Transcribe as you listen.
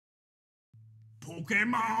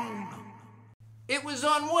Pokemon! It was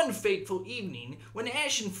on one fateful evening when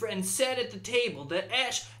Ash and friends sat at the table that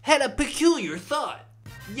Ash had a peculiar thought.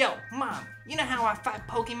 Yo, Mom, you know how I fight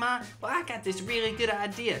Pokemon? Well, I got this really good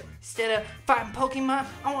idea. Instead of fighting Pokemon,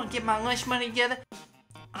 I want to get my lunch money together.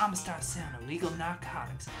 I'm gonna start selling illegal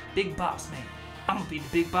narcotics. Big boss, man. I'm gonna be the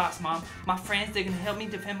big boss, Mom. My friends, they're gonna help me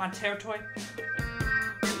defend my territory.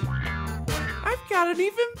 I've got an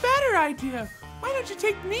even better idea. Why don't you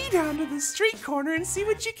take me down to the street corner and see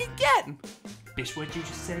what you can get? Bish, what'd you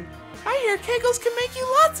just say? I hear kegels can make you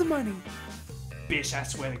lots of money. Bish, I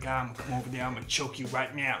swear to God, I'm gonna come over there, I'm gonna choke you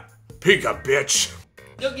right now. Pika, bitch!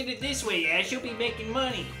 Look at it this way, Ash, you'll be making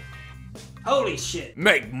money. Holy shit.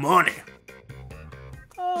 Make money!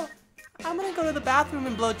 Oh, I'm gonna go to the bathroom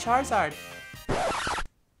and blow Charizard.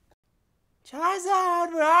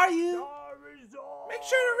 Charizard, where are you? Charizard. Make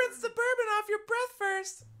sure to rinse the bourbon off your breath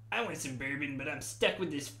first. I want some bourbon, but I'm stuck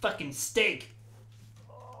with this fucking steak.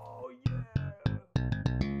 Oh, yeah!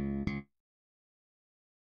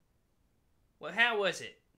 Well, how was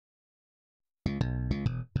it?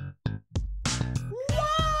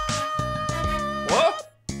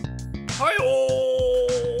 What?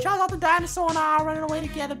 Hi-oh! Charizard the dinosaur and I are running away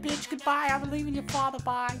together, bitch. Goodbye, I believe in your father,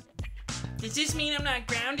 bye. Does this mean I'm not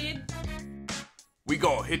grounded? We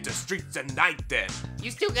gonna hit the streets tonight then.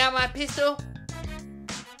 You still got my pistol?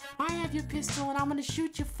 I have your pistol and I'm gonna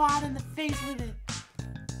shoot your father in the face with it.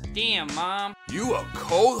 Damn, Mom. You a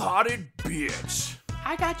cold-hearted bitch.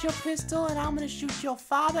 I got your pistol and I'm gonna shoot your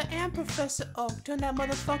father and Professor Oak. Turn that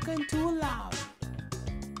motherfucker into a log.